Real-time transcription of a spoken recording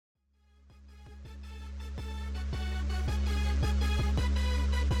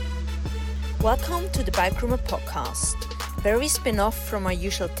Welcome to the Bike Rumor podcast, very spin-off from our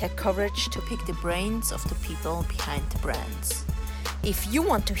usual tech coverage to pick the brains of the people behind the brands. If you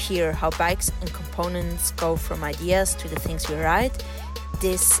want to hear how bikes and components go from ideas to the things we ride,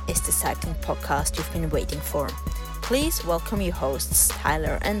 this is the cycling podcast you've been waiting for. Please welcome your hosts,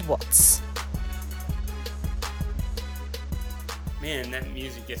 Tyler and Watts. Man, that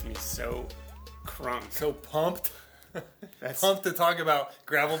music gets me so crunk. So pumped. Pumped to talk about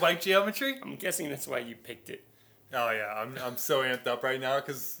gravel bike geometry? I'm guessing that's why you picked it. Oh yeah, I'm so amped up right now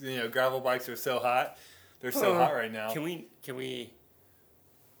because gravel bikes are so hot. They're so hot right now. Can we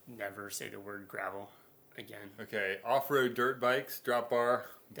never say the word gravel again? Okay, off-road dirt bikes, drop bar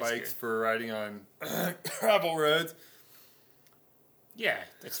That's bikes good. for riding on gravel roads. Yeah,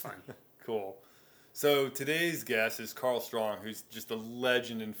 that's fine. Cool. So today's guest is Carl Strong, who's just a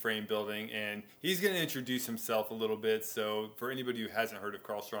legend in frame building, and he's going to introduce himself a little bit. So for anybody who hasn't heard of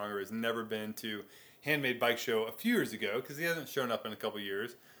Carl Strong or has never been to Handmade Bike Show a few years ago, because he hasn't shown up in a couple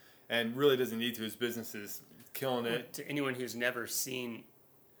years, and really doesn't need to, his business is killing it. To anyone who's never seen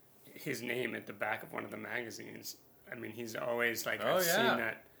his name at the back of one of the magazines, I mean, he's always like, I've seen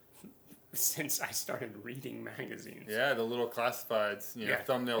that since I started reading magazines. Yeah, the little classifieds,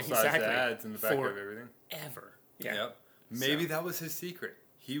 thumbnail-sized ads in the back of everything. Ever. Yeah. Yep. Maybe that was his secret.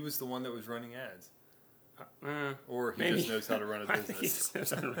 He was the one that was running ads. Or he just knows how to run a business. He just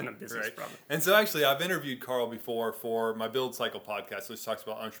knows how to run a business, right? probably. And so actually, I've interviewed Carl before for my Build Cycle podcast, which talks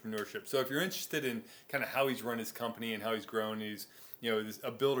about entrepreneurship. So if you're interested in kind of how he's run his company and how he's grown, he's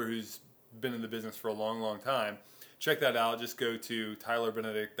a builder who's been in the business for a long, long time. Check that out. Just go to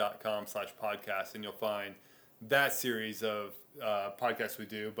tylerbenedict.com/podcast and you'll find that series of podcasts we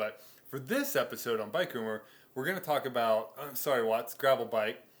do. But for this episode on Bike Rumor, we're going to talk about, Watts, gravel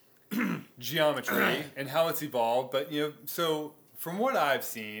bike geometry and how it's evolved. But, so from what I've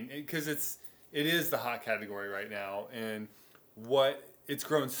seen, because it is the hot category right now, and it's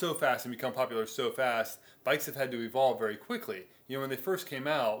grown so fast and become popular so fast, bikes have had to evolve very quickly. When they first came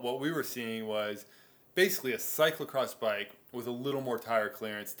out, what we were seeing was basically a cyclocross bike with a little more tire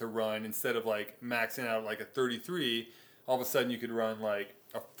clearance to run. Instead of like maxing out like a 33, all of a sudden you could run like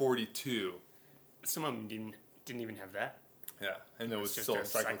a 42. Some of them didn't even have that. Yeah, and it was just still a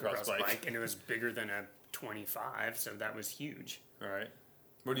cyclocross bike. And it was bigger than a 25, so that was huge. All right.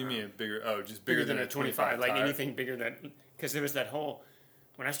 What do you mean bigger? Oh, just bigger than a 25 like tire? anything bigger than, because there was that whole,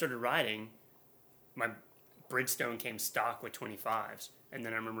 when I started riding, my Bridgestone came stock with 25s, and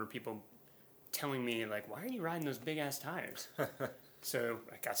then I remember people telling me, like, why are you riding those big-ass tires? So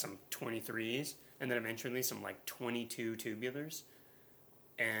I got some 23s, and then eventually some, like, 22 tubulars.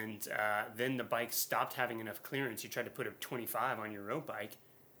 And then the bike stopped having enough clearance. You tried to put a 25 on your road bike,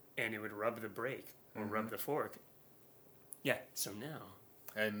 and it would rub the brake or rub the fork. Yeah, so now.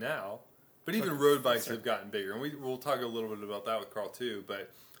 But even road bikes have gotten bigger. And we'll talk a little bit about that with Carl, too.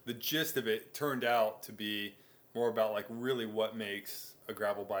 But the gist of it turned out to be more about, like, really what makes a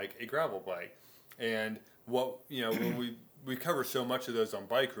gravel bike. And what, when we cover so much of those on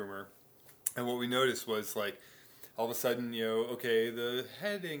Bike Rumor, and what we noticed was, like, all of a sudden, the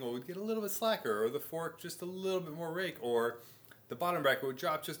head angle would get a little bit slacker, or the fork just a little bit more rake, or the bottom bracket would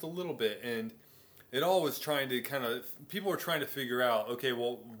drop just a little bit. And it all was trying to people were trying to figure out, okay,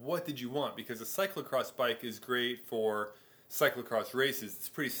 well, what did you want? Because a cyclocross bike is great for cyclocross races. It's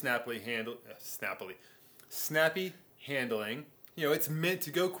pretty snappy handling. It's meant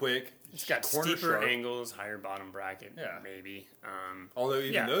to go quick. It's got steeper angles, higher bottom bracket, maybe. Although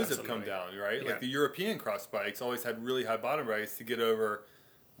even those have come down, right? Yeah. Like the European cross bikes always had really high bottom brackets to get over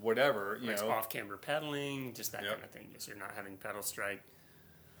whatever, Like off-camber pedaling, just that kind of thing. So you're not having pedal strike.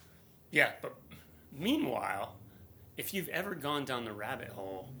 Yeah, but meanwhile, if you've ever gone down the rabbit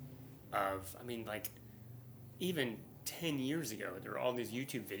hole of, even 10 years ago, there were all these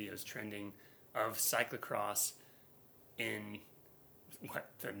YouTube videos trending of cyclocross in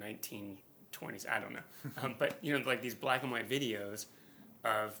the 1920s, I don't know. But, like these black and white videos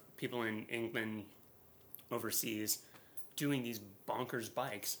of people in England, overseas, doing these bonkers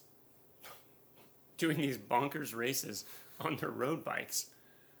bikes, doing these bonkers races on their road bikes.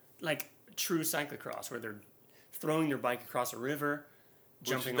 Like true cyclocross, where they're throwing their bike across a river,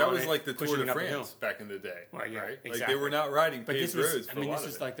 jumping on it. That was like the Tour de pushing France back in the day. Well, yeah, right? exactly. Like they were not riding paved roads for a lot of it. This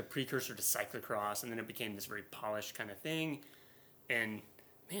was like the precursor to cyclocross, and then it became this very polished kind of thing. And,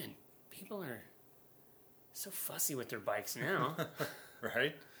 man, people are so fussy with their bikes now.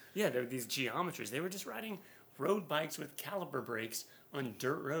 Right? Yeah, they're these geometries. They were just riding road bikes with caliper brakes on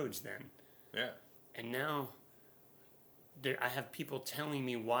dirt roads then. Yeah. And now I have people telling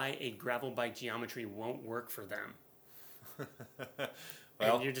me why a gravel bike geometry won't work for them.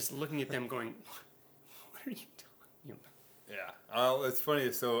 Well, and you're just looking at them going, what are you doing? Yeah. It's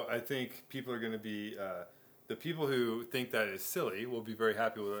funny. So I think people are going to be, the people who think that is silly will be very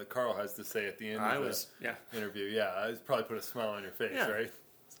happy with what Carl has to say at the end of the interview. Yeah. It's probably put a smile on your face, right?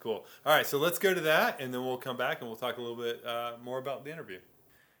 It's cool. All right. So let's go to that, and then we'll come back and we'll talk a little bit more about the interview.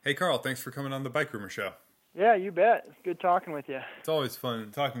 Hey, Carl, thanks for coming on the Bike Rumor Show. Yeah, you bet. It's good talking with you. It's always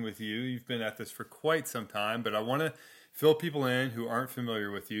fun talking with you. You've been at this for quite some time, but I want to fill people in who aren't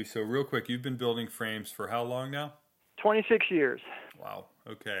familiar with you. So real quick, you've been building frames for how long now? 26 years. Wow.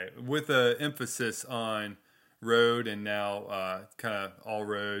 Okay. With an emphasis on road and now kind of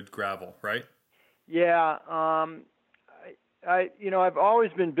all-road gravel, right? Yeah. I've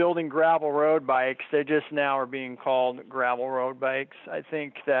always been building gravel road bikes. They just now are being called gravel road bikes. I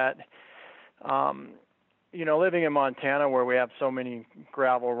think that living in Montana where we have so many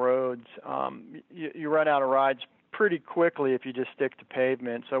gravel roads, you run out of rides pretty quickly if you just stick to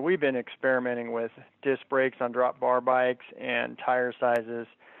pavement. So we've been experimenting with disc brakes on drop bar bikes and tire sizes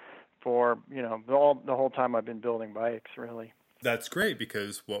for, the whole time I've been building bikes, really. That's great,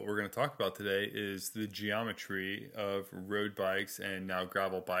 because what we're going to talk about today is the geometry of road bikes and now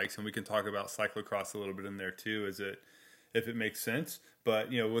gravel bikes. And we can talk about cyclocross a little bit in there too, if it makes sense. But,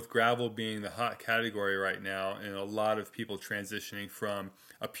 with gravel being the hot category right now, and a lot of people transitioning from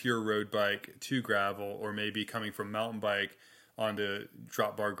a pure road bike to gravel, or maybe coming from mountain bike onto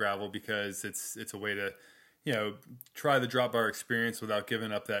drop bar gravel because it's a way to, try the drop bar experience without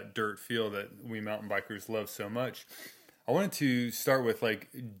giving up that dirt feel that we mountain bikers love so much. I wanted to start with,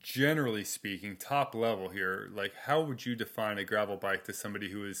 generally speaking, top level here. How would you define a gravel bike to somebody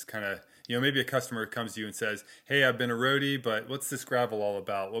who is kind of, maybe a customer comes to you and says, hey, I've been a roadie, but what's this gravel all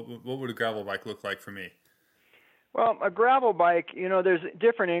about? What would a gravel bike look like for me? Well, a gravel bike, there's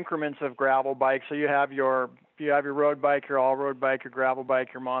different increments of gravel bikes. So you have your road bike, your all-road bike, your gravel bike,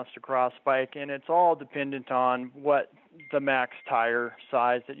 your monster cross bike, and it's all dependent on what the max tire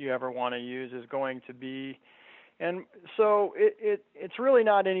size that you ever want to use is going to be. And so it's really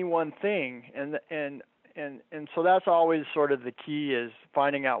not any one thing, and so that's always sort of the key, is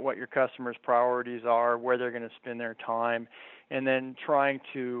finding out what your customers' priorities are, where they're going to spend their time, and then trying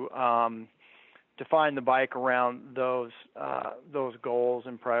to define the bike around those goals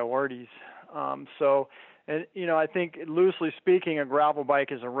and priorities. I think loosely speaking, a gravel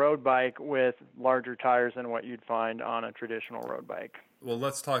bike is a road bike with larger tires than what you'd find on a traditional road bike. Well,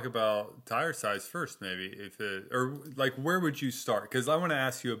 let's talk about tire size first, maybe. Where would you start? Because I want to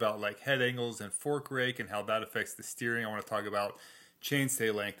ask you about head angles and fork rake and how that affects the steering. I want to talk about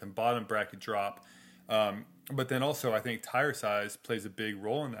chainstay length and bottom bracket drop. But then also, I think tire size plays a big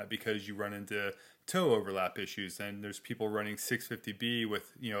role in that, because you run into toe overlap issues, and there's people running 650B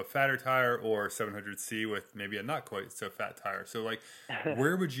with a fatter tire, or 700C with maybe a not quite so fat tire. So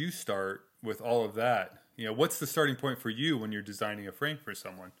where would you start with all of that? What's the starting point for you when you're designing a frame for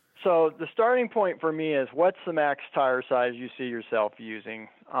someone? So the starting point for me is, what's the max tire size you see yourself using?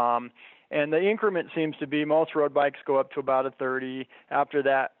 And the increment seems to be, most road bikes go up to about a 30. After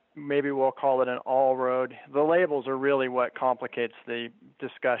that, maybe we'll call it an all-road. The labels are really what complicates the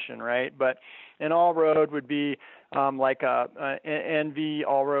discussion, right? But an all-road would be an NV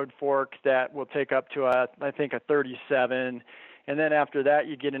all-road fork that will take up to, I think, a 37. And then after that,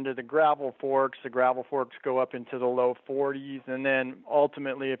 you get into the gravel forks. The gravel forks go up into the low 40s. And then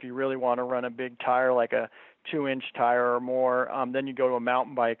ultimately, if you really want to run a big tire, like a 2-inch tire or more, then you go to a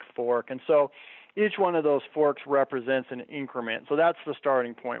mountain bike fork. And so each one of those forks represents an increment. So that's the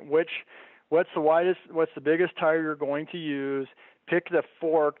starting point. What's the biggest tire you're going to use? Pick the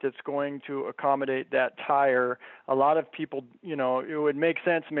fork that's going to accommodate that tire. A lot of people, it would make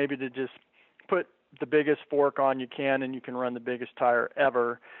sense maybe to just put the biggest fork on you can, and you can run the biggest tire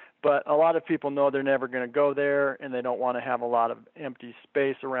ever. But a lot of people know they're never going to go there, and they don't want to have a lot of empty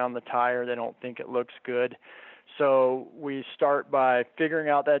space around the tire. They don't think it looks good. So we start by figuring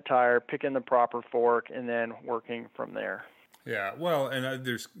out that tire, picking the proper fork, and then working from there. Yeah, well, and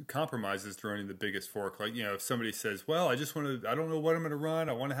there's compromises to running the biggest fork. If somebody says, well, I don't know what I'm going to run.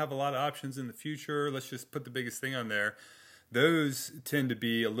 I want to have a lot of options in the future. Let's just put the biggest thing on there. Those tend to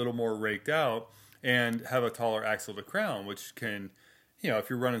be a little more raked out and have a taller axle to crown, which can, if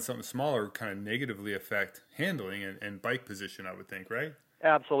you're running something smaller, kind of negatively affect handling and bike position, I would think, right?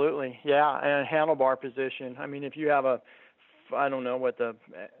 Absolutely, yeah, and handlebar position. I mean, if you have I don't know what the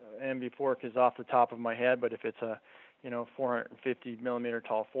MV fork is off the top of my head, but if it's a 450 millimeter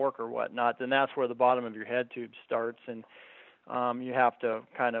tall fork or whatnot, then that's where the bottom of your head tube starts, and you have to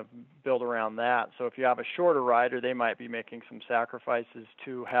kind of build around that. So if you have a shorter rider, they might be making some sacrifices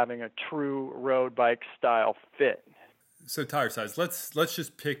to having a true road bike style fit. So tire size, let's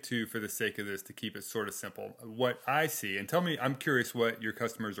just pick two for the sake of this to keep it sort of simple. What I see, and tell me, I'm curious what your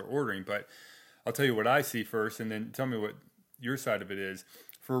customers are ordering, but I'll tell you what I see first, and then tell me what your side of it is.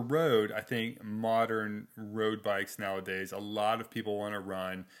 For road, I think modern road bikes nowadays, a lot of people want to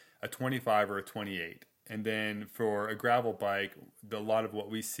run a 25 or a 28. And then for a gravel bike, a lot of what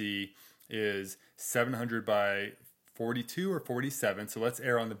we see is 700 by 42 or 47. So let's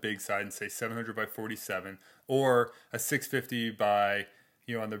err on the big side and say 700 by 47, or a 650 by,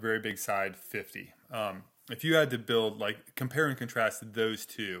 on the very big side, 50. If you had to build, like, compare and contrast those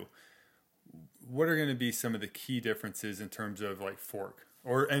two, what are going to be some of the key differences in terms of like fork,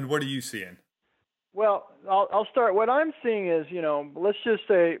 and what are you seeing? Well, I'll start. What I'm seeing is, let's just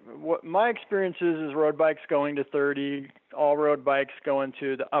say what my experience is road bikes going to 30, all road bikes going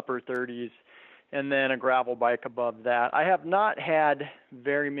to the upper 30s, and then a gravel bike above that. I have not had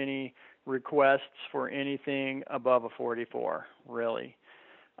very many requests for anything above a 44, really.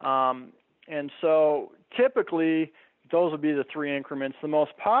 And so typically those would be the three increments. The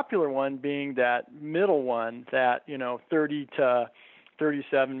most popular one being that middle one, that 30 to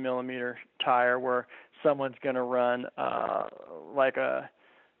 37 millimeter tire, where someone's going to run like a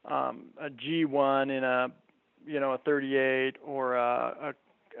G1 in a 38, or a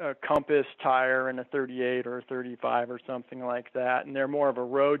Compass tire in a 38 or a 35 or something like that, and they're more of a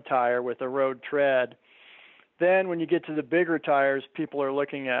road tire with a road tread. Then when you get to the bigger tires, people are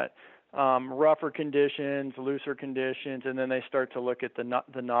looking at rougher conditions, looser conditions, and then they start to look at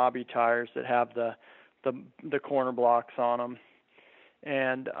the knobby tires that have the corner blocks on them,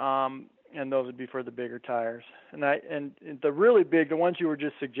 and those would be for the bigger tires. And the really big, the ones you were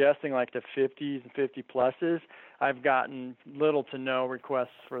just suggesting, like the 50s and 50 pluses, I've gotten little to no requests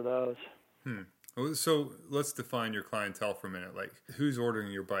for those. So let's define your clientele for a minute. Like, who's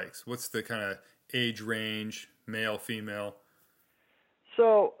ordering your bikes? What's the kind of age range, male, female?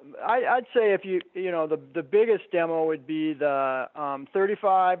 So I'd say if the biggest demo would be the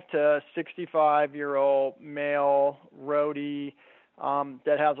 35 to 65-year-old male roadie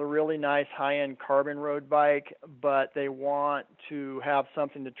that has a really nice high-end carbon road bike, but they want to have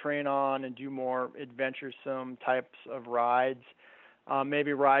something to train on and do more adventuresome types of rides.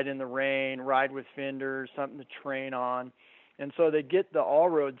 Maybe ride in the rain, ride with fenders, something to train on. And so they get the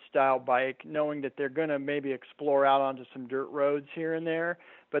all-road style bike knowing that they're going to maybe explore out onto some dirt roads here and there,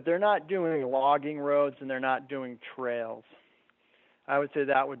 but they're not doing logging roads and they're not doing trails. I would say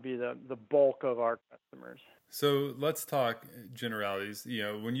that would be the bulk of our customers. So let's talk generalities.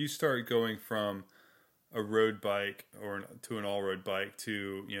 When you start going from a road bike or to an all-road bike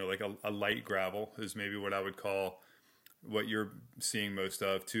to, like a light gravel is maybe what I would call what you're seeing most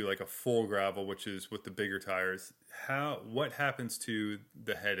of, to like a full gravel, which is with the bigger tires. What happens to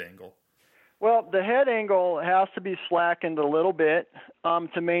the head angle? Well, the head angle has to be slackened a little bit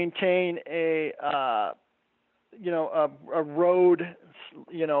to maintain a road,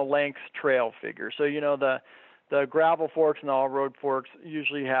 length trail figure. So, the gravel forks and the all-road forks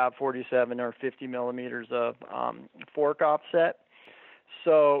usually have 47 or 50 millimeters of fork offset.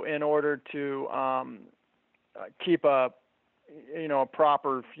 So in order to keep a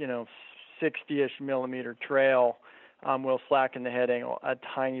proper, 60-ish millimeter trail, we'll slacken the head angle a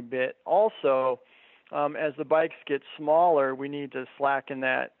tiny bit. Also, as the bikes get smaller, we need to slacken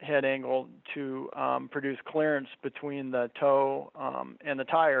that head angle to produce clearance between the toe and the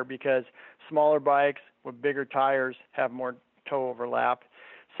tire, because smaller bikes with bigger tires have more toe overlap.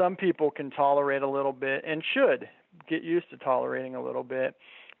 Some people can tolerate a little bit and should get used to tolerating a little bit,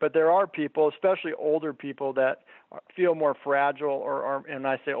 but there are people, especially older people, that feel more fragile, or and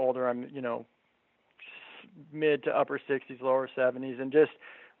I say older, I'm mid to upper 60s, lower 70s, and just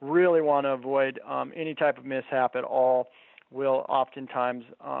really want to avoid any type of mishap at all, will oftentimes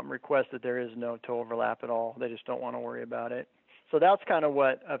request that there is no toe overlap at all. They just don't want to worry about it. So that's kind of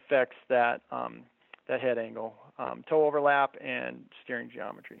what affects that head angle, toe overlap and steering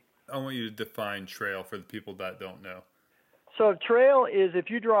geometry. I want you to define trail for the people that don't know. So trail is if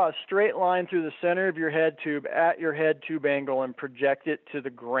you draw a straight line through the center of your head tube at your head tube angle and project it to the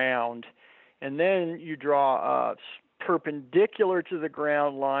ground, and then you draw a perpendicular to the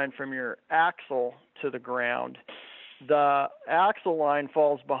ground line from your axle to the ground. The axle line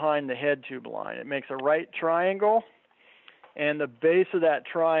falls behind the head tube line. It makes a right triangle, and the base of that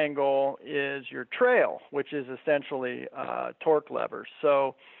triangle is your trail, which is essentially a torque lever.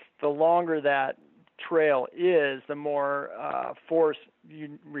 So the longer that trail is, the more force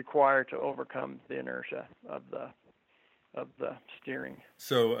you require to overcome the inertia of the steering.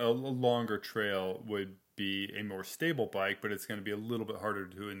 So a longer trail would be a more stable bike, but it's going to be a little bit harder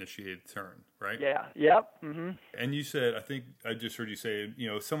to initiate a turn, right? Yeah. Yep. Mm-hmm. And you said, I think I just heard you say,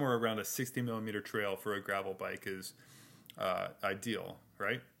 somewhere around a 60 millimeter trail for a gravel bike is ideal,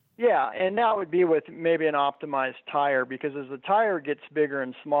 right? Yeah, and that would be with maybe an optimized tire, because as the tire gets bigger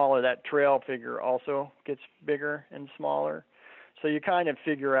and smaller, that trail figure also gets bigger and smaller. So you kind of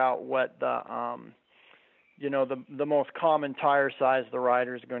figure out what the most common tire size the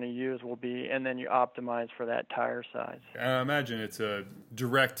rider is going to use will be, and then you optimize for that tire size. I imagine it's a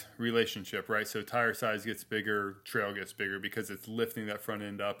direct relationship, right? So tire size gets bigger, trail gets bigger, because it's lifting that front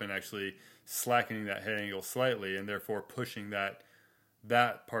end up and actually slackening that head angle slightly, and therefore pushing that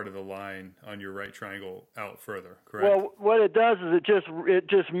part of the line on your right triangle out further, correct? Well, what it does is it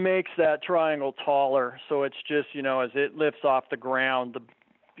just makes that triangle taller. So it's just, as it lifts off the ground,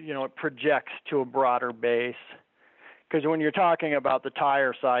 it projects to a broader base. Because when you're talking about the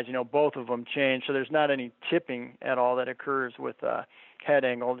tire size, both of them change. So there's not any tipping at all that occurs with head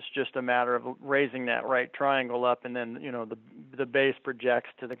angle. It's just a matter of raising that right triangle up, and then, the base projects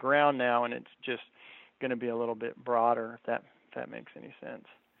to the ground now, and it's just going to be a little bit broader, if that makes any sense.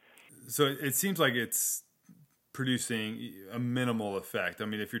 So it seems like it's producing a minimal effect. I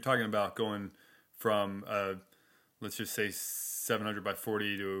mean, if you're talking about going from, let's just say 700 by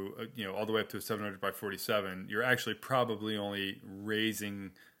 40 to, all the way up to a 700 by 47, you're actually probably only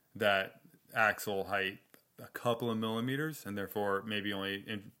raising that axle height a couple of millimeters, and therefore maybe only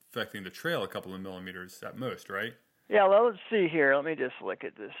affecting the trail a couple of millimeters at most, right? Yeah, well, let's see here. Let me just look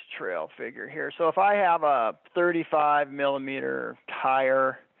at this trail figure here. So if I have a 35 millimeter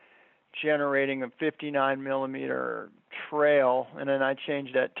tire generating a 59 millimeter trail, and then I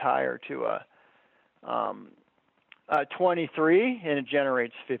change that tire to a 23, and it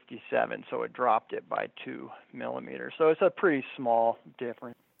generates 57, so it dropped it by 2 millimeters. So it's a pretty small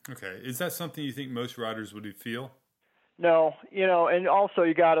difference. Okay. Is that something you think most riders would feel? No, and also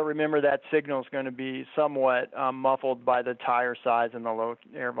you got to remember that signal is going to be somewhat muffled by the tire size and the low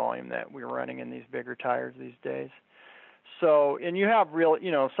air volume that we're running in these bigger tires these days. So, and you have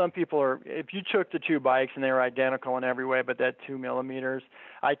some people if you took the two bikes and they were identical in every way, but that 2 millimeters,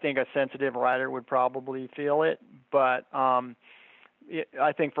 I think a sensitive rider would probably feel it. But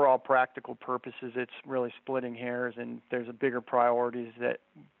I think for all practical purposes, it's really splitting hairs, and there's a bigger priorities that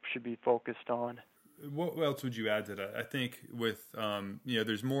should be focused on. What else would you add to that? I think with,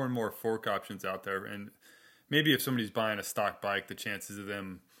 there's more and more fork options out there. And maybe if somebody's buying a stock bike, the chances of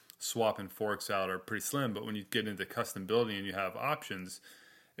them swapping forks out are pretty slim. But when you get into custom building and you have options,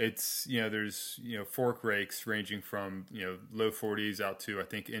 it's, there's, fork rakes ranging from, low 40s out to, I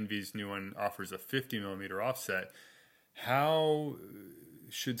think Envy's new one offers a 50 millimeter offset. How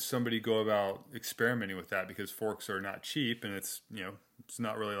should somebody go about experimenting with that? Because forks are not cheap, and it's, it's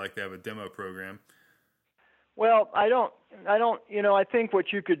not really like they have a demo program. Well, I think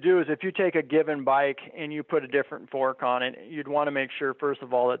what you could do is if you take a given bike and you put a different fork on it, you'd want to make sure, first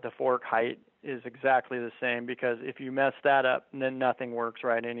of all, that the fork height is exactly the same, because if you mess that up, then nothing works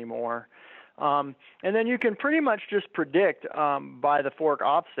right anymore. And then you can pretty much just predict by the fork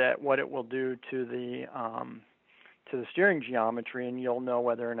offset what it will do to the steering geometry, and you'll know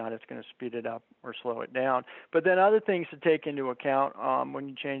whether or not it's going to speed it up or slow it down. But then other things to take into account when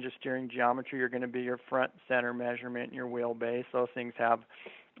you change the steering geometry are going to be your front center measurement and your wheelbase. Those things have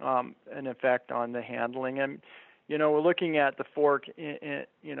an effect on the handling. And, we're looking at the fork,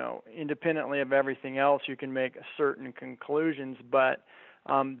 independently of everything else. You can make certain conclusions, but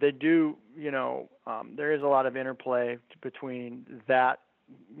they do, there is a lot of interplay between that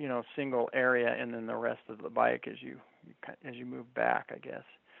single area and then the rest of the bike as you move back, I guess,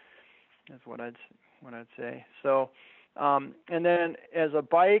 is what I'd say. So, and then as a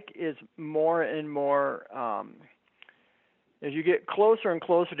bike is more and more, as you get closer and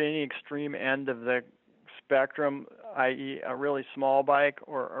closer to any extreme end of the spectrum, i.e. a really small bike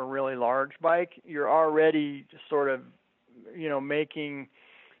or a really large bike, you're already sort of, making,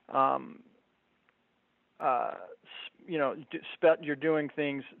 you're doing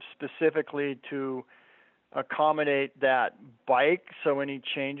things specifically to accommodate that bike, so any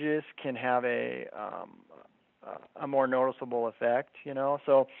changes can have a more noticeable effect.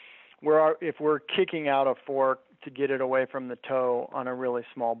 So if we're kicking out a fork to get it away from the toe on a really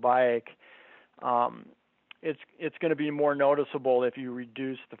small bike, it's going to be more noticeable if you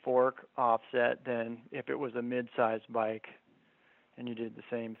reduce the fork offset than if it was a mid-sized bike and you did the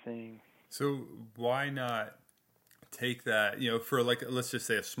same thing. So why not take that, for let's just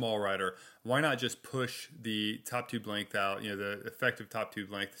say a small rider, why not just push the top tube length out, the effective top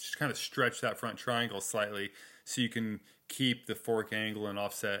tube length, just kind of stretch that front triangle slightly so you can keep the fork angle and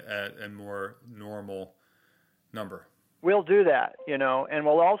offset at a more normal number? We'll do that, and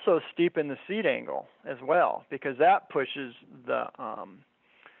we'll also steepen the seat angle as well, because that pushes the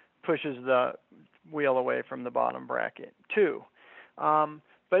wheel away from the bottom bracket too.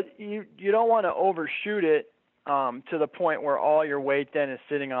 But you don't want to overshoot it to the point where all your weight then is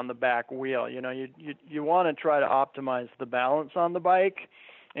sitting on the back wheel. You want to try to optimize the balance on the bike,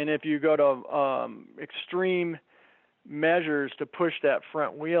 and if you go to extreme measures to push that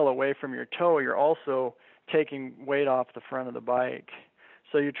front wheel away from your toe, you're also taking weight off the front of the bike.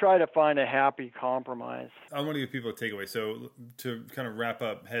 So you try to find a happy compromise. I want to give people a takeaway. So to kind of wrap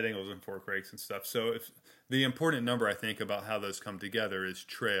up head angles and fork brakes and stuff. So if the important number I think about how those come together is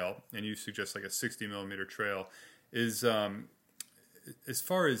trail, and you suggest like a 60 millimeter trail, is as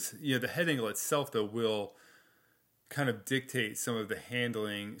far as the head angle itself though will kind of dictate some of the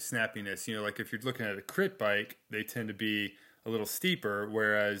handling snappiness. Like if you're looking at a crit bike, they tend to be a little steeper,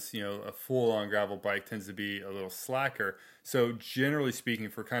 whereas a full-on gravel bike tends to be a little slacker. So generally speaking,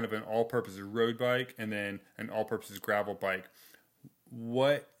 for kind of an all-purpose road bike and then an all-purpose gravel bike,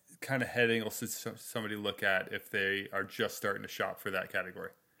 what kind of head angle should somebody look at if they are just starting to shop for that category?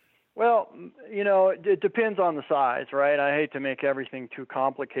 Well, it depends on the size, right? I hate to make everything too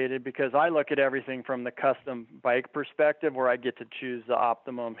complicated because I look at everything from the custom bike perspective where I get to choose the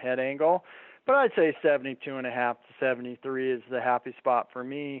optimum head angle. But I'd say 72.5 to 73 is the happy spot for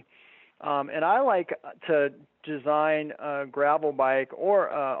me. And I like to design a gravel bike or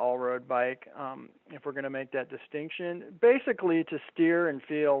an all-road bike, if we're going to make that distinction, basically to steer and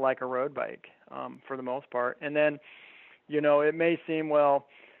feel like a road bike for the most part. And then, it may seem,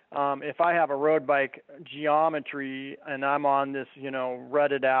 if I have a road bike geometry and I'm on this,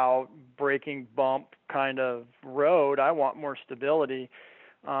 rutted out, braking bump kind of road, I want more stability.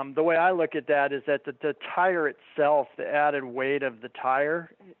 The way I look at that is that the tire itself, the added weight of the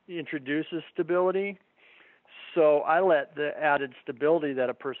tire introduces stability. So I let the added stability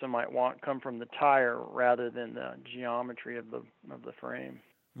that a person might want come from the tire rather than the geometry of the frame.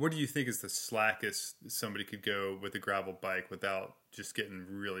 What do you think is the slackest somebody could go with a gravel bike without just getting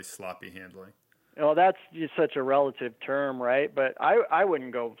really sloppy handling? That's just such a relative term, right? But I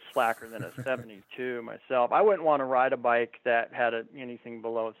wouldn't go slacker than a 72 myself. I wouldn't want to ride a bike that had anything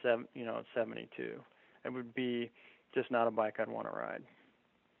below 72. It would be just not a bike I'd want to ride.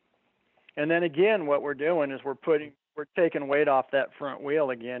 And then again, what we're doing is we're taking weight off that front wheel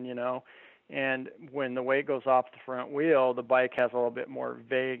again, and when the weight goes off the front wheel, the bike has a little bit more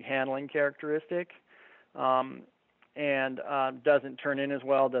vague handling characteristic. And doesn't turn in as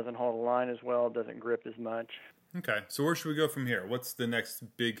well, doesn't hold a line as well, doesn't grip as much. Okay, so where should we go from here? What's the next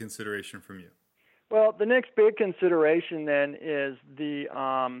big consideration from you? Well, the next big consideration then is the,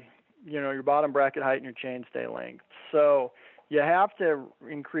 your bottom bracket height and your chainstay length. So you have to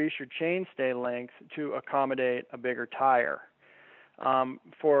increase your chainstay length to accommodate a bigger tire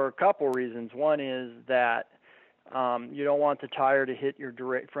for a couple reasons. One is that you don't want the tire to hit your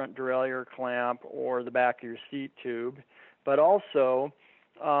front derailleur clamp or the back of your seat tube. But also,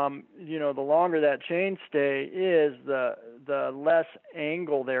 the longer that chainstay is, the less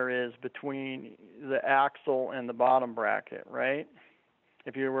angle there is between the axle and the bottom bracket, right?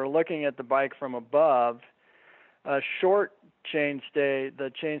 If you were looking at the bike from above, a short chainstay,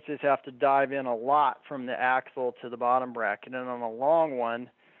 the chainstays have to dive in a lot from the axle to the bottom bracket. And on a long one,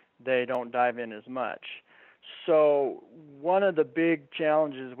 they don't dive in as much. So one of the big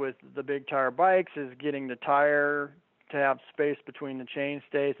challenges with the big tire bikes is getting the tire to have space between the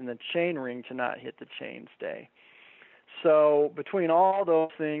chainstays and the chain ring to not hit the chainstay. So between all those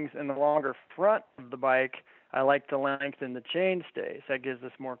things and the longer front of the bike, I like to lengthen the chainstays. That gives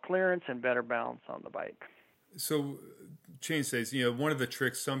us more clearance and better balance on the bike. So chainstays, one of the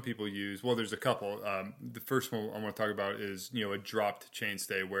tricks some people use, well, there's a couple. The first one I want to talk about is, a dropped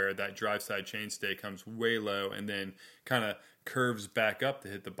chainstay where that drive side chainstay comes way low and then kind of curves back up to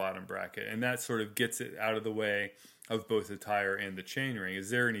hit the bottom bracket. And that sort of gets it out of the way of both the tire and the chain ring. Is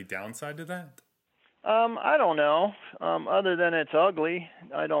there any downside to that? I don't know. Other than it's ugly,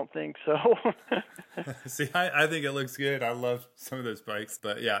 I don't think so. See, I think it looks good. I love some of those bikes.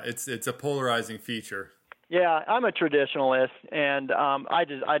 But yeah, it's a polarizing feature. Yeah, I'm a traditionalist, and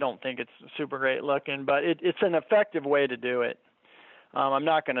I don't think it's super great looking, but it's an effective way to do it. I'm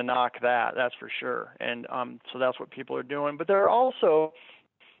not going to knock that, that's for sure. And so that's what people are doing. But they're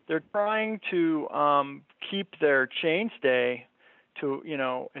trying to keep their chainstay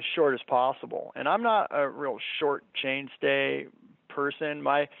to as short as possible. And I'm not a real short chainstay person.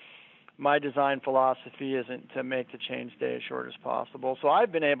 My design philosophy isn't to make the chainstay as short as possible. So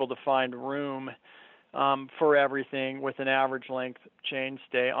I've been able to find room for everything with an average length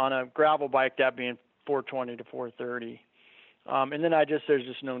chainstay on a gravel bike, that being 420 to 430. And then there's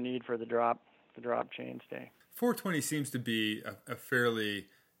just no need for the drop chainstay. 420 seems to be a fairly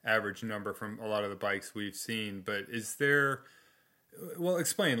average number from a lot of the bikes we've seen, but is there, well,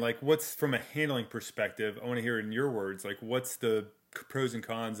 explain, like, what's, from a handling perspective, I want to hear it in your words, like, what's the pros and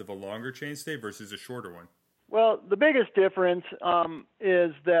cons of a longer chainstay versus a shorter one? Well, the biggest difference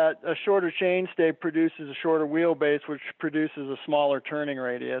is that a shorter chainstay produces a shorter wheelbase, which produces a smaller turning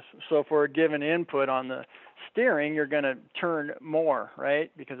radius. So for a given input on the steering, you're going to turn more,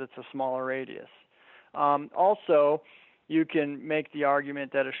 right, because it's a smaller radius. Also, you can make the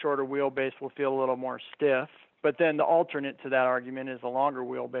argument that a shorter wheelbase will feel a little more stiff, but then the alternate to that argument is a longer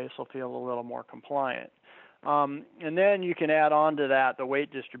wheelbase will feel a little more compliant. And then you can add on to that the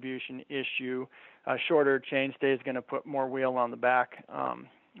weight distribution issue. A shorter chainstay is going to put more wheel on the back,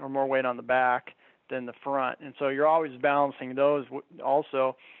 or more weight on the back than the front. And so you're always balancing those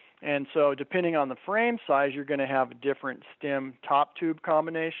also. And so depending on the frame size, you're going to have different stem top tube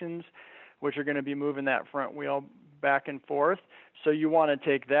combinations, which are going to be moving that front wheel back and forth. So you want to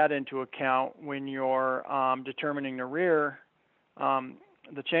take that into account when you're determining the rear,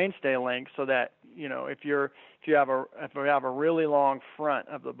 the chainstay length, so that, you know, if you have a really long front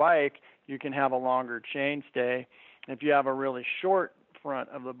of the bike, you can have a longer chainstay. If you have a really short front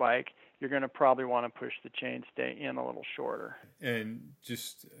of the bike, you're going to probably want to push the chainstay in a little shorter. And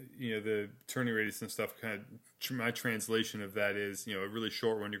just, you know, the turning radius and stuff, kind of my translation of that is, you know, a really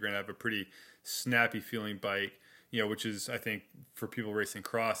short one, you're going to have a pretty snappy feeling bike, you know, which is, I think, for people racing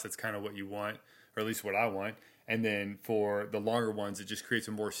cross, that's kind of what you want, or at least what I want. And then for the longer ones, it just creates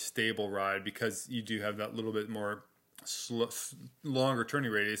a more stable ride because you do have that little bit more longer turning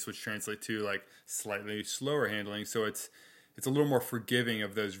radius, which translates to like slightly slower handling. So it's a little more forgiving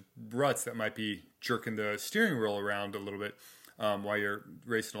of those ruts that might be jerking the steering wheel around a little bit while you're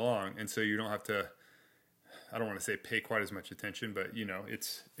racing along. And so you don't have to, I don't want to say pay quite as much attention, but, you know,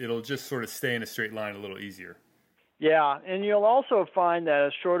 it'll just sort of stay in a straight line a little easier. Yeah, and you'll also find that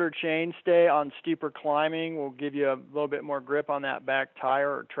a shorter chainstay on steeper climbing will give you a little bit more grip on that back tire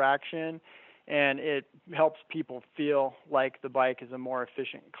or traction, and it helps people feel like the bike is a more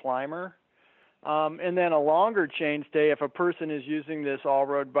efficient climber. And then a longer chainstay, if a person is using this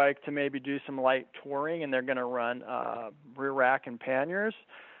all-road bike to maybe do some light touring and they're going to run rear rack and panniers,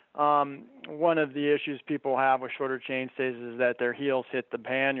 one of the issues people have with shorter chainstays is that their heels hit the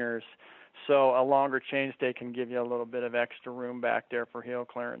panniers. So a longer chainstay can give you a little bit of extra room back there for heel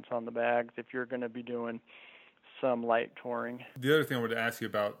clearance on the bags if you're going to be doing some light touring. The other thing I wanted to ask you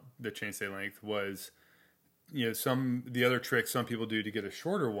about the chainstay length was, you know, the other trick some people do to get a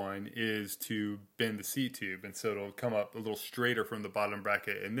shorter one is to bend the seat tube, and so it'll come up a little straighter from the bottom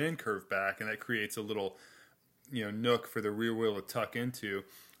bracket and then curve back, and that creates a little, you know, nook for the rear wheel to tuck into.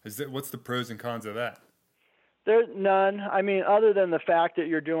 What's the pros and cons of that? There's none. I mean, other than the fact that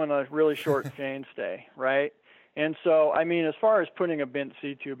you're doing a really short chainstay, right? And so, I mean, as far as putting a bent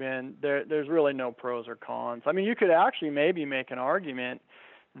C-tube in, there's really no pros or cons. I mean, you could actually maybe make an argument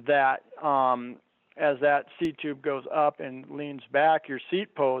that as that C-tube goes up and leans back, your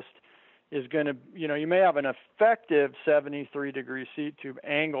seat post is going to, you know, you may have an effective 73-degree seat tube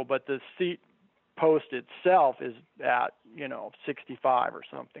angle, but the seat post itself is at, you know, 65 or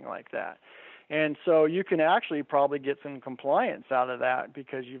something like that. And so you can actually probably get some compliance out of that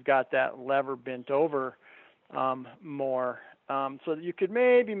because you've got that lever bent over more. So you could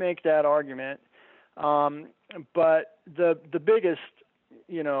maybe make that argument. But the biggest,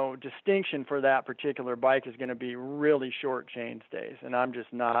 you know, distinction for that particular bike is going to be really short chainstays. And I'm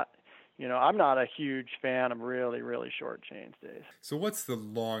just not, you know, I'm not a huge fan of really, really short chainstays. So what's the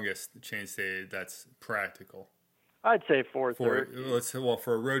longest chainstay that's practical? I'd say 430.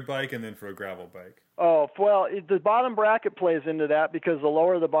 For a road bike and then for a gravel bike. Oh, well, the bottom bracket plays into that because the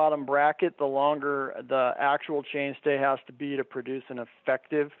lower the bottom bracket, the longer the actual chainstay has to be to produce an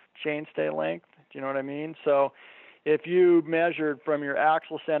effective chainstay length. Do you know what I mean? So if you measured from your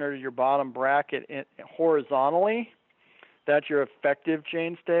axle center to your bottom bracket horizontally, that's your effective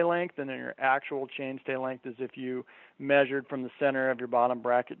chainstay length, and then your actual chainstay length is if you measured from the center of your bottom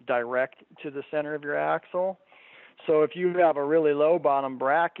bracket direct to the center of your axle. So if you have a really low bottom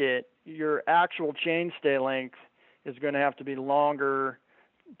bracket, your actual chainstay length is going to have to be longer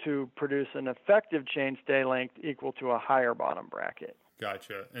to produce an effective chainstay length equal to a higher bottom bracket.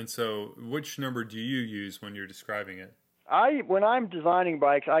 Gotcha. And so which number do you use when you're describing it? When I'm designing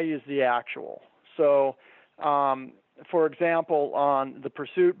bikes, I use the actual. So, for example, on the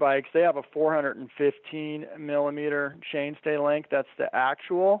Pursuit bikes, they have a 415 millimeter chainstay length. That's the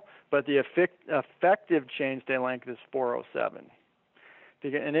actual, but the effective chainstay length is 407.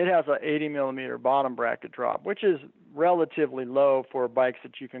 and it has a 80 millimeter bottom bracket drop, which is relatively low for bikes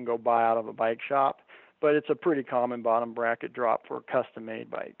that you can go buy out of a bike shop, but it's a pretty common bottom bracket drop for custom-made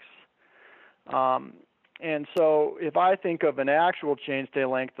bikes. And so if I think of an actual chainstay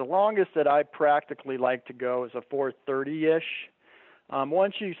length, the longest that I practically like to go is a 430-ish.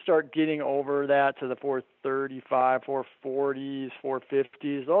 Once you start getting over that to the 435, 440s,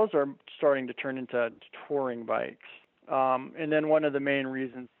 450s, those are starting to turn into touring bikes. And then one of the main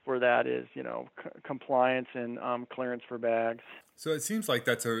reasons for that is, compliance and clearance for bags. So it seems like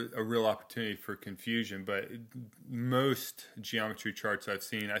that's a real opportunity for confusion, but most geometry charts I've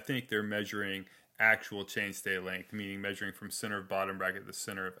seen, I think they're measuring actual chainstay length, meaning measuring from center of bottom bracket to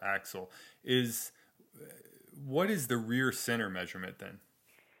center of axle. What is the rear center measurement then?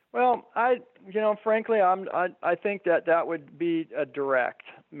 Well, frankly, I think that would be a direct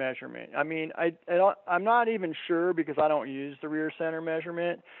measurement. I mean, I'm not even sure because I don't use the rear center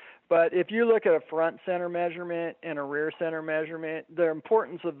measurement. But if you look at a front center measurement and a rear center measurement, the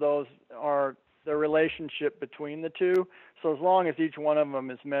importance of those are the relationship between the two. So as long as each one of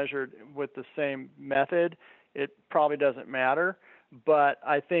them is measured with the same method, it probably doesn't matter. But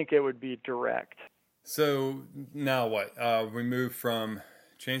I think it would be direct. So now what? We move from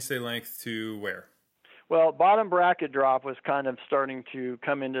chainstay length to where? Well, bottom bracket drop was kind of starting to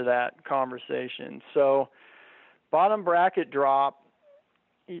come into that conversation. So bottom bracket drop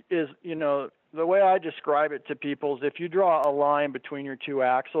is, the way I describe it to people is if you draw a line between your two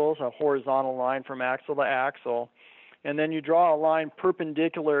axles, a horizontal line from axle to axle, and then you draw a line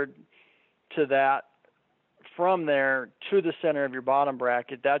perpendicular to that from there to the center of your bottom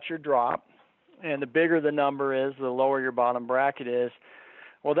bracket, that's your drop. And the bigger the number is, the lower your bottom bracket is.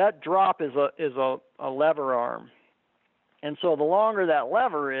 Well, that drop is a lever arm. And so the longer that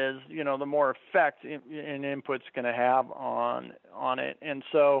lever is, the more effect an input's going to have on it. And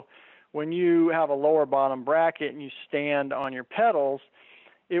so when you have a lower bottom bracket and you stand on your pedals,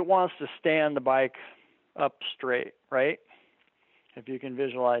 it wants to stand the bike up straight, right? If you can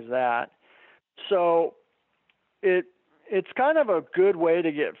visualize that. So it's kind of a good way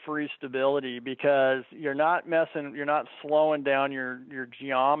to get free stability because you're not slowing down your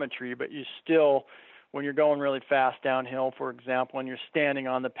geometry, but you still, when you're going really fast downhill, for example, and you're standing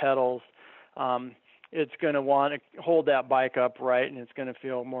on the pedals, it's going to want to hold that bike upright and it's going to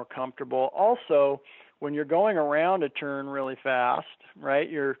feel more comfortable. Also, when you're going around a turn really fast, right,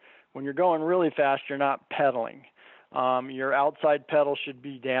 when you're going really fast, you're not pedaling. Your outside pedal should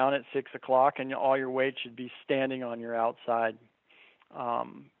be down at 6 o'clock and all your weight should be standing on your outside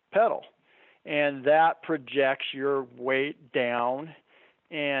pedal. And that projects your weight down.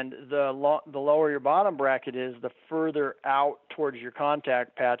 And the lower your bottom bracket is, the further out towards your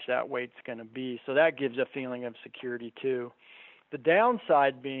contact patch that weight's going to be. So that gives a feeling of security too. The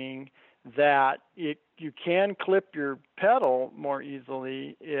downside being that you can clip your pedal more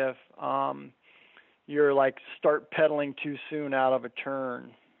easily if you're start pedaling too soon out of a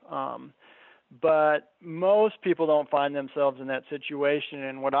turn. But most people don't find themselves in that situation.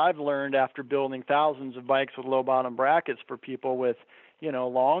 And what I've learned after building thousands of bikes with low bottom brackets for people with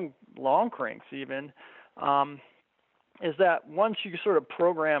long cranks even, is that once you sort of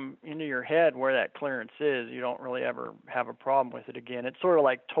program into your head where that clearance is, you don't really ever have a problem with it again. It's sort of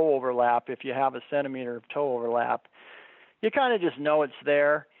like toe overlap. If you have a centimeter of toe overlap, you kind of just know it's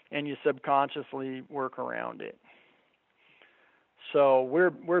there and you subconsciously work around it. So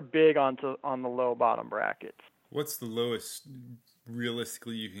we're big on the low bottom brackets. What's the lowest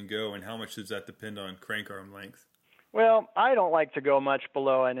realistically you can go, and how much does that depend on crank arm length? Well, I don't like to go much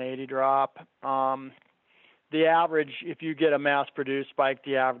below an 80 drop. The average, if you get a mass-produced bike,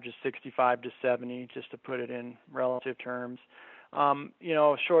 the average is 65 to 70, just to put it in relative terms.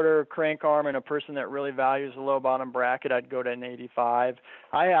 Shorter crank arm and a person that really values a low bottom bracket, I'd go to an 85.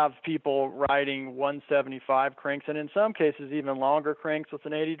 I have people riding 175 cranks, and in some cases even longer cranks with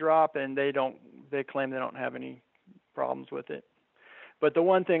an 80 drop, and they claim they don't have any problems with it. But the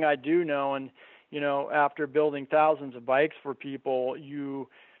one thing I do know, and after building thousands of bikes for people, you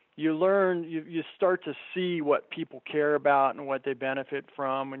learn, you start to see what people care about and what they benefit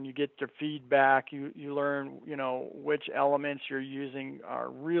from. When you get their feedback, you learn, which elements you're using are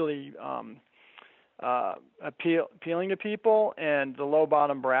really appealing to people. And the low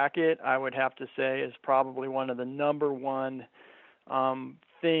bottom bracket, I would have to say, is probably one of the number one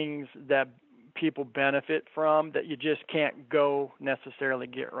things that people benefit from that you just can't go necessarily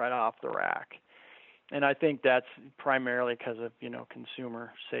get right off the rack. And I think that's primarily because of,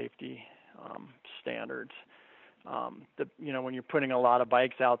 consumer safety standards. When you're putting a lot of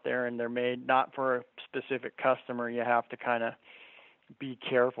bikes out there and they're made not for a specific customer, you have to kind of be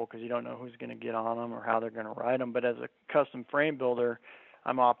careful because you don't know who's going to get on them or how they're going to ride them. But as a custom frame builder,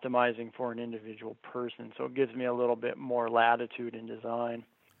 I'm optimizing for an individual person, so it gives me a little bit more latitude in design.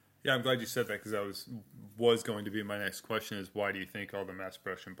 Yeah, I'm glad you said that because that was going to be my next question is why do you think all the mass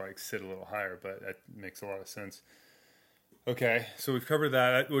production bikes sit a little higher? But that makes a lot of sense. Okay, so we've covered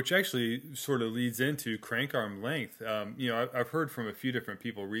that, which actually sort of leads into crank arm length. I've heard from a few different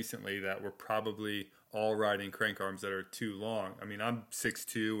people recently that we're probably all riding crank arms that are too long. I mean, I'm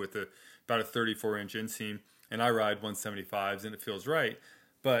 6'2" with about a 34-inch inseam, and I ride 175s, and it feels right.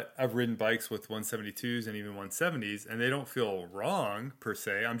 But I've ridden bikes with 172s and even 170s, and they don't feel wrong, per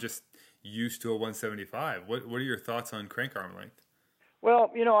se. I'm just used to a 175. What are your thoughts on crank arm length?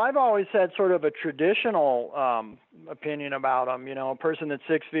 Well, I've always had sort of a traditional opinion about them. A person that's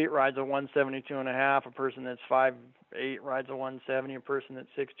 6 feet rides a 172.5, a person that's 5'8" rides a 170, a person that's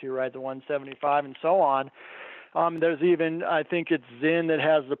 6'2" rides a 175, and so on. There's even, I think it's Zinn that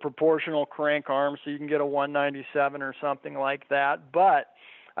has the proportional crank arm, so you can get a 197 or something like that. But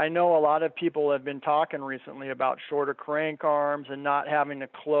I know a lot of people have been talking recently about shorter crank arms and not having to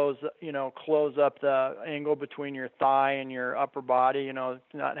close up the angle between your thigh and your upper body,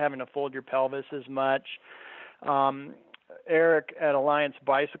 not having to fold your pelvis as much. Eric at Alliance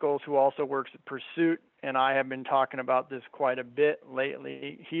Bicycles, who also works at Pursuit, and I have been talking about this quite a bit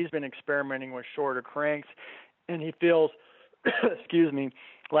lately. He's been experimenting with shorter cranks, and he feels,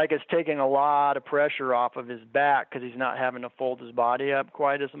 like it's taking a lot of pressure off of his back because he's not having to fold his body up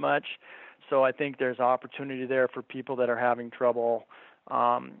quite as much. So I think there's opportunity there for people that are having trouble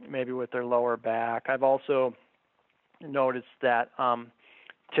maybe with their lower back. I've also noticed that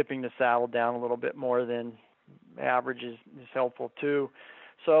tipping the saddle down a little bit more than average is helpful too.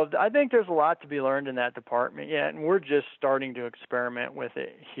 So I think there's a lot to be learned in that department yet, and we're just starting to experiment with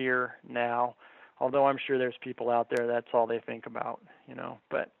it here now. Although I'm sure there's people out there that's all they think about,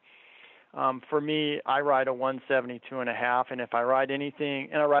 But for me, I ride a 172.5, and if I ride anything,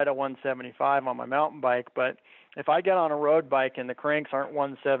 and I ride a 175 on my mountain bike, but if I get on a road bike and the cranks aren't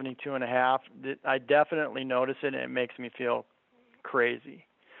 172.5, I definitely notice it, and it makes me feel crazy.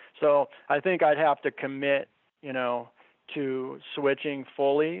 So I think I'd have to commit, to switching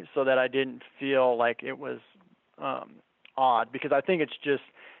fully so that I didn't feel like it was odd, because I think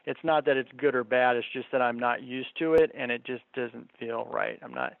it's not that it's good or bad, it's just that I'm not used to it and it just doesn't feel right.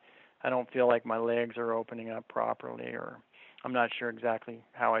 I don't feel like my legs are opening up properly, or I'm not sure exactly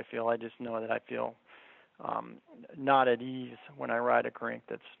how I feel. I just know that I feel not at ease when I ride a crank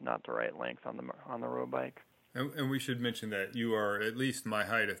that's not the right length on the road bike. And we should mention that you are at least my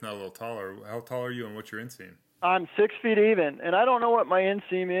height, if not a little taller. How tall are you and what's your inseam? I'm 6 feet even, and I don't know what my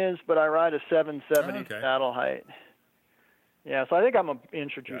inseam is, but I ride a 770 saddle height. Yeah, so I think I'm an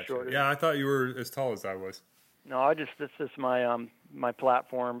inch or two shorter. Yeah, I thought you were as tall as I was. No, this is my my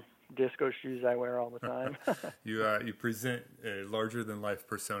platform disco shoes I wear all the time. You present a larger than life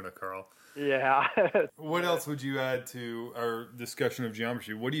persona, Carl. Yeah. What else would you add to our discussion of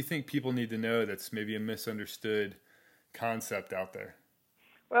geometry? What do you think people need to know that's maybe a misunderstood concept out there?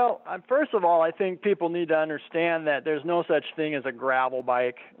 Well, first of all, I think people need to understand that there's no such thing as a gravel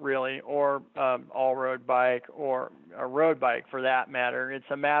bike, really, or all-road bike, or a road bike for that matter. It's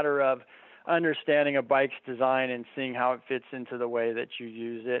a matter of understanding a bike's design and seeing how it fits into the way that you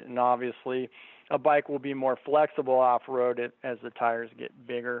use it. And obviously, a bike will be more flexible off-road as the tires get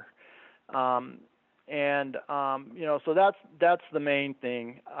bigger. So that's the main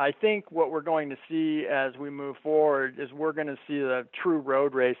thing. I think what we're going to see as we move forward is we're going to see the true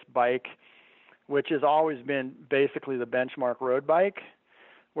road race bike, which has always been basically the benchmark road bike.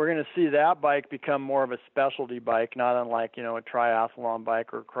 We're going to see that bike become more of a specialty bike, not unlike, a triathlon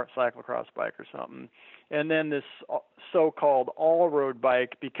bike or cyclocross bike or something. And then this so-called all-road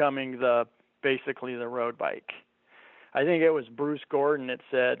bike becoming basically the road bike. I think it was Bruce Gordon that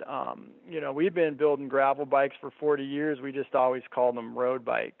said, we've been building gravel bikes for 40 years. We just always called them road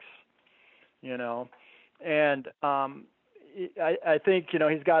bikes, And I think,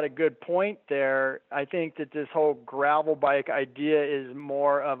 he's got a good point there. I think that this whole gravel bike idea is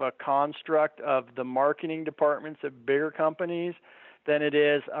more of a construct of the marketing departments of bigger companies than it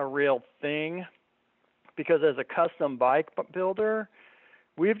is a real thing. Because as a custom bike builder,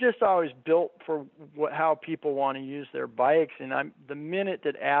 we've just always built for how people want to use their bikes. And the minute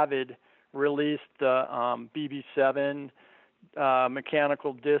that Avid released the BB7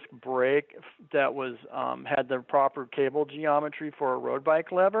 mechanical disc brake that was had the proper cable geometry for a road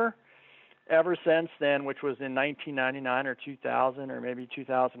bike lever, ever since then, which was in 1999 or 2000 or maybe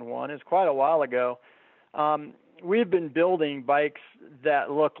 2001, it's quite a while ago, we've been building bikes that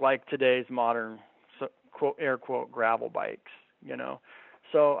look like today's modern, quote, air quote, gravel bikes.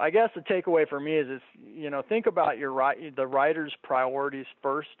 So I guess the takeaway for me is think about the rider's priorities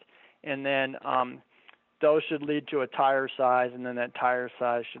first, and then those should lead to a tire size, and then that tire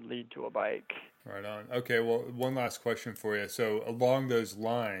size should lead to a bike. Right on. Okay, well, one last question for you. So along those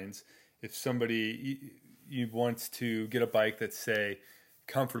lines, if somebody wants to get a bike that's, say,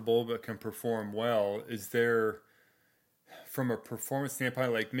 comfortable but can perform well, is there, from a performance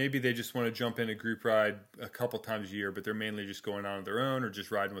standpoint, like maybe they just want to jump in a group ride a couple times a year, but they're mainly just going on their own or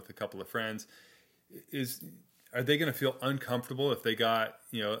just riding with a couple of friends, are they going to feel uncomfortable if they got,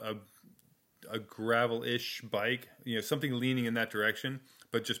 a gravel-ish bike, something leaning in that direction,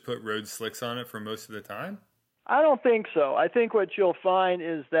 but just put road slicks on it for most of the time? I don't think so. I think what you'll find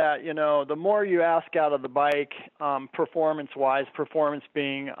is that, the more you ask out of the bike, performance-wise, performance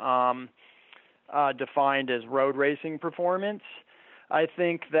being defined as road racing performance, I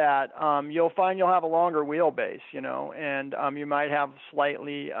think that you'll find you'll have a longer wheelbase, and you might have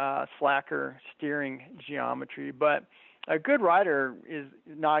slightly slacker steering geometry, but a good rider is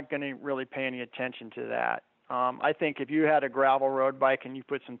not going to really pay any attention to that. I think if you had a gravel road bike and you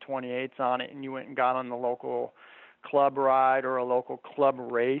put some 28s on it and you went and got on the local club ride or a local club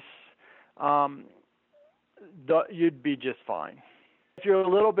race, you'd be just fine. If you're a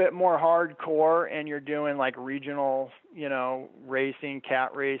little bit more hardcore and you're doing like regional, racing,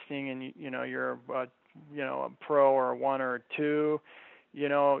 cat racing, and you're a pro or a 1 or a 2,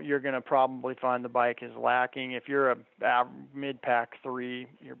 you're going to probably find the bike is lacking. If you're a mid-pack 3,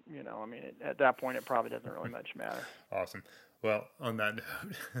 at that point it probably doesn't really much matter. Awesome. Well, on that note,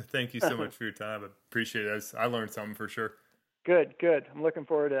 thank you so much for your time. I appreciate it. I learned something for sure. Good. I'm looking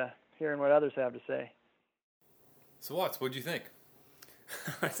forward to hearing what others have to say. So, Watts, what'd you think?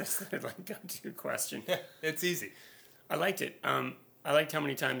 I just got to your question. Yeah, it's easy. I liked it. I liked how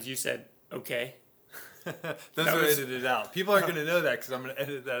many times you said, okay. Those are edited out. People aren't going to know that because I'm going to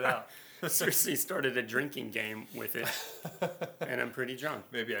edit that out. Seriously started a drinking game with it, and I'm pretty drunk.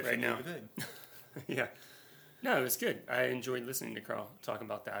 Maybe I should now. leave it in. Yeah. No, it was good. I enjoyed listening to Carl talking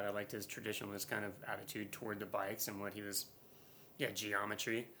about that. I liked his traditionalist kind of attitude toward the bikes and what he was,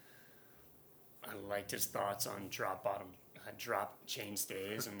 geometry. I liked his thoughts on drop chain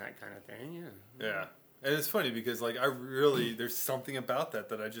stays and that kind of thing. Yeah. And it's funny because, there's something about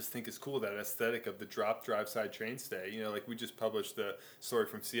that I just think is cool, that aesthetic of the drop drive side chain stay. We just published the story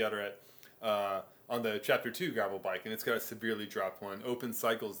from Seattle on the Chapter 2 gravel bike, and it's got a severely dropped one. Open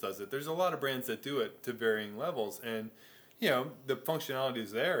Cycles does it. There's a lot of brands that do it to varying levels, and, the functionality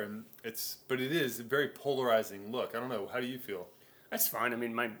is there, but it is a very polarizing look. I don't know. How do you feel? That's fine. I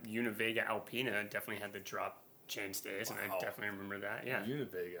mean, my Univega Alpina definitely had the drop chain stays, and I definitely remember that. Yeah.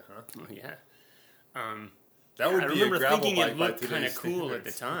 Univega, huh? Oh, yeah. That would be a gravel bike. I remember thinking it looked kind of cool at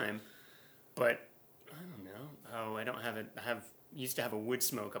the time, but I don't know. Oh, I don't have it. Used to have a wood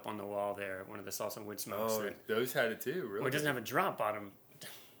smoke up on the wall there. One of the Salsa wood smokes. Oh, those had it too. Really? Well, it doesn't have a drop bottom.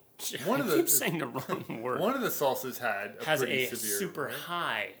 I keep saying the wrong word. One of the Salsas has a super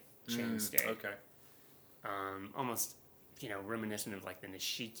high chain stay. Okay. Almost, reminiscent of like the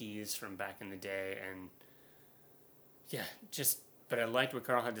Nishikis from back in the day, and but I liked what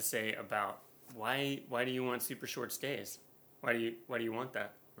Carl had to say about why do you want super short stays? Why do you want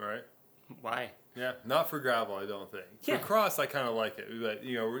that? Right. Why? Yeah, not for gravel, I don't think. Yeah. For cross, I kind of like it, but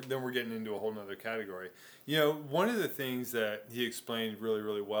then we're getting into a whole other category. One of the things that he explained really,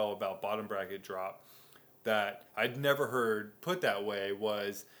 really well about bottom bracket drop that I'd never heard put that way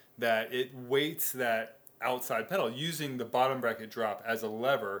was that it weights that outside pedal using the bottom bracket drop as a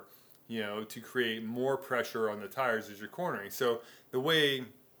lever, to create more pressure on the tires as you're cornering. So the way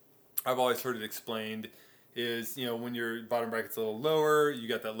I've always heard it explained is, when your bottom bracket's a little lower, you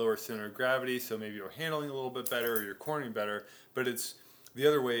got that lower center of gravity, so maybe you're handling a little bit better or you're cornering better. But it's the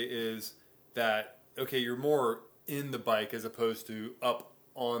other way is that, okay, you're more in the bike as opposed to up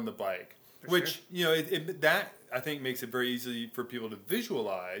on the bike. For which, sure. That I think makes it very easy for people to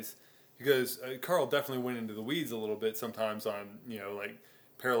visualize, because Carl definitely went into the weeds a little bit sometimes on,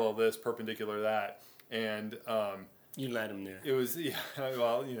 parallel this, perpendicular that. And you led him there. It was, I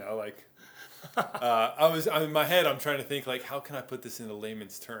was in my head. I'm trying to think how can I put this into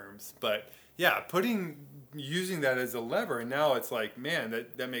layman's terms? But yeah, using that as a lever, and now it's man,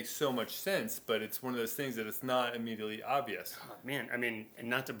 that makes so much sense. But it's one of those things that it's not immediately obvious. Oh, man, I mean, and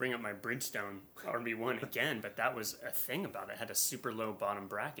not to bring up my Bridgestone RB1 again, but that was a thing about it. It had a super low bottom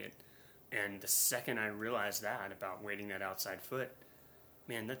bracket, and the second I realized that about weighting that outside foot,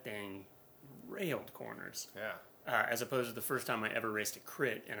 man, that thing railed corners. Yeah. As opposed to the first time I ever raced a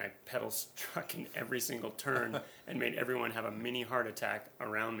crit and I pedal struck in every single turn and made everyone have a mini heart attack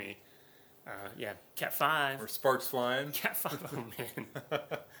around me. Yeah, Cat 5. Or sparks flying. Cat 5, oh man.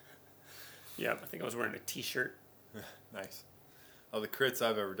 Yeah, I think I was wearing a t-shirt. Nice. All the crits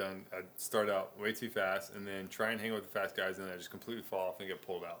I've ever done, I'd start out way too fast and then try and hang with the fast guys and then I just completely fall off and get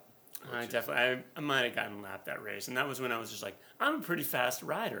pulled out. I might have gotten lapped that race. And that was when I was just like, I'm a pretty fast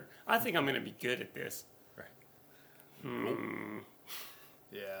rider. I think I'm going to be good at this. Right.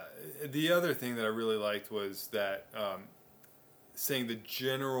 Yeah. The other thing that I really liked was that saying the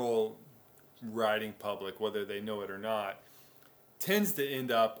general riding public, whether they know it or not, tends to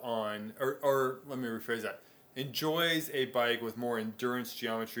end up on, or let me rephrase that, enjoys a bike with more endurance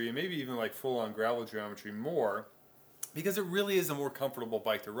geometry and maybe even like full-on gravel geometry more because it really is a more comfortable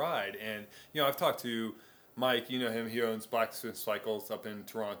bike to ride. And, you know, I've talked to Mike, you know him, he owns Blacksmith Cycles up in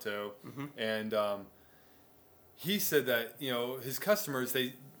Toronto, and he said that, you know, his customers,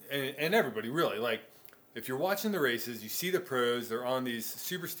 and everybody really, like, if you're watching the races, you see the pros, they're on these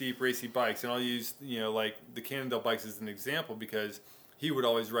super steep, racy bikes, and I'll use, you know, like the Cannondale bikes as an example because he would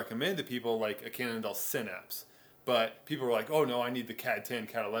always recommend to people like a Cannondale Synapse. But people are like, oh no, I need the Cat 10,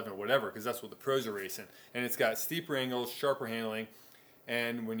 Cat 11, whatever, because that's what the pros are racing. And it's got steeper angles, sharper handling,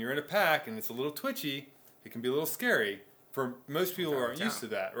 and when you're in a pack and it's a little twitchy, it can be a little scary. For most people who aren't used to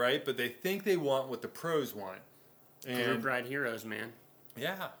that, right? But they think they want what the pros want. And Group ride heroes, man.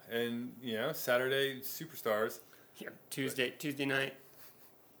 yeah, and you know, Saturday superstars. Yeah, Tuesday night,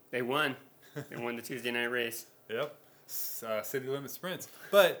 they won. They won the Tuesday night race. Yep, city limit sprints.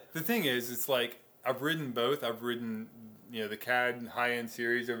 But the thing is, it's like I've ridden both. I've ridden, you know, the CAD high end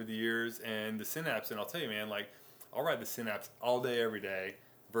series over the years and the Synapse, and I'll tell you, man, like I'll ride the Synapse all day, every day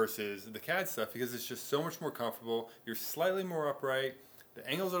versus the CAD stuff because it's just so much more comfortable. You're slightly more upright. The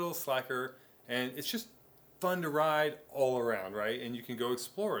angles are a little slacker, and it's just fun to ride all around, right? And you can go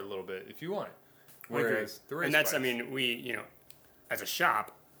explore it a little bit if you want. Whereas the race and that's, bikes, I mean, we, you know, as a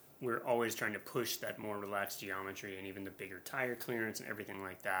shop, we're always trying to push that more relaxed geometry and even the bigger tire clearance and everything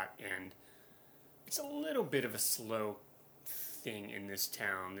like that. And it's a little bit of a slow thing in this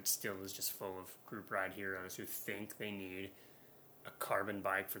town that still is just full of group ride heroes who think they need a carbon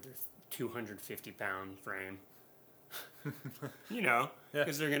bike for their 250-pound frame. You know,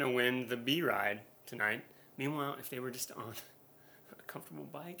 because they're going to win the B ride tonight. Meanwhile, if they were just on a comfortable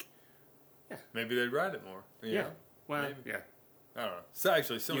bike, maybe they'd ride it more. You know? Well, Maybe. yeah. I don't know. So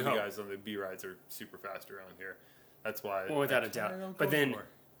actually, some You of the hope. guys on the B rides are super fast around here. That's why. Well, without a I doubt. don't But go then, anymore.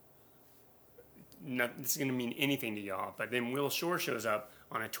 not this is going to mean anything to y'all, but then Will Shore shows up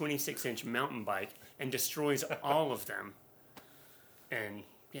on a 26-inch mountain bike and destroys all of them. And,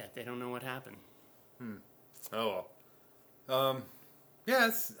 yeah, they don't know what happened. Oh well.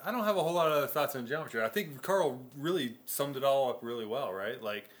 Yeah, I don't have a whole lot of other thoughts on geometry. I think Carl really summed it all up really well, right?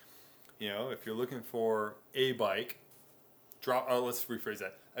 Like, you know, if you're looking for a bike, let's rephrase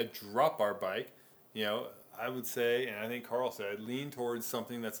that, a drop bar bike, you know, I would say, and I think Carl said, lean towards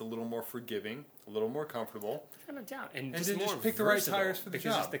something that's a little more forgiving, a little more comfortable. Without a doubt. And then just more just pick the right versatile, tires for the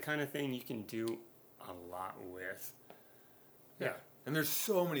because job. it's the kind of thing you can do a lot with. Yeah. And there's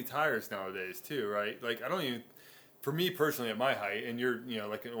so many tires nowadays too, right? Like for me personally at my height, and you're, you know,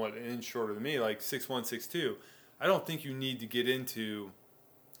 like what, an inch shorter than me, like 6'1", 6'2", I don't think you need to get into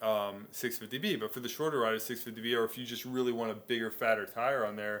 650B, but for the shorter ride of 650B, or if you just really want a bigger, fatter tire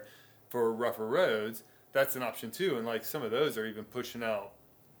on there for rougher roads, that's an option too. And like some of those are even pushing out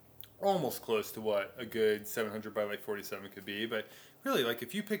almost close to what a good 700 by like 47 could be. But really, like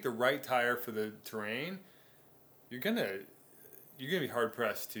if you pick the right tire for the terrain, you're gonna be hard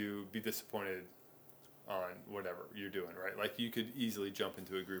pressed to be disappointed on whatever you're doing, right? Like you could easily jump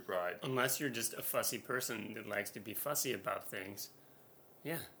into a group ride. Unless you're just a fussy person that likes to be fussy about things.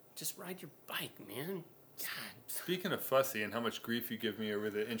 Yeah, just ride your bike, man. God. Speaking of fussy and how much grief you give me over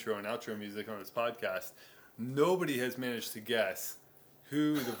the intro and outro music on this podcast, nobody has managed to guess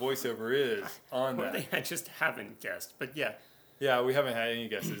who the voiceover is on Or that. they just haven't guessed, but yeah. Yeah, we haven't had any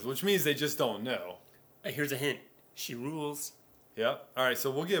guesses, which means they just don't know. Here's a hint. She rules. Yep. All right, so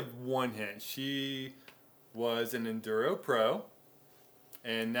we'll give one hint. She was an Enduro pro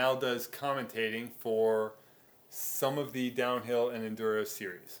and now does commentating for some of the downhill and Enduro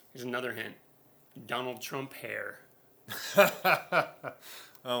series. Here's another hint. Donald Trump hair. Oh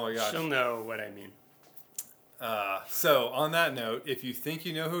my gosh. She'll know what I mean. So on that note, if you think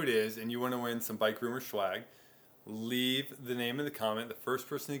you know who it is and you want to win some Bike Rumor swag, leave the name in the comment, the first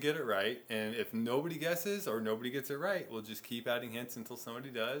person to get it right. And if nobody guesses or nobody gets it right, we'll just keep adding hints until somebody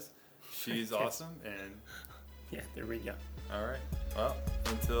does. She's awesome. And Yeah, there we go. all right. Well,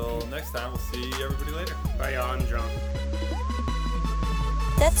 until next time, we'll see everybody later. Bye, y'all. I'm drunk.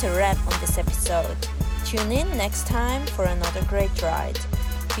 That's a wrap on this episode. Tune in next time for another great ride.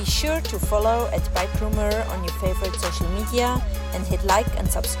 Be sure to follow @BikeRumor on your favorite social media and hit like and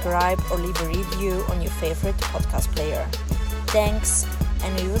subscribe or leave a review on your favorite podcast player. Thanks,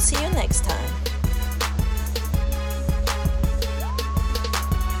 and we will see you next time.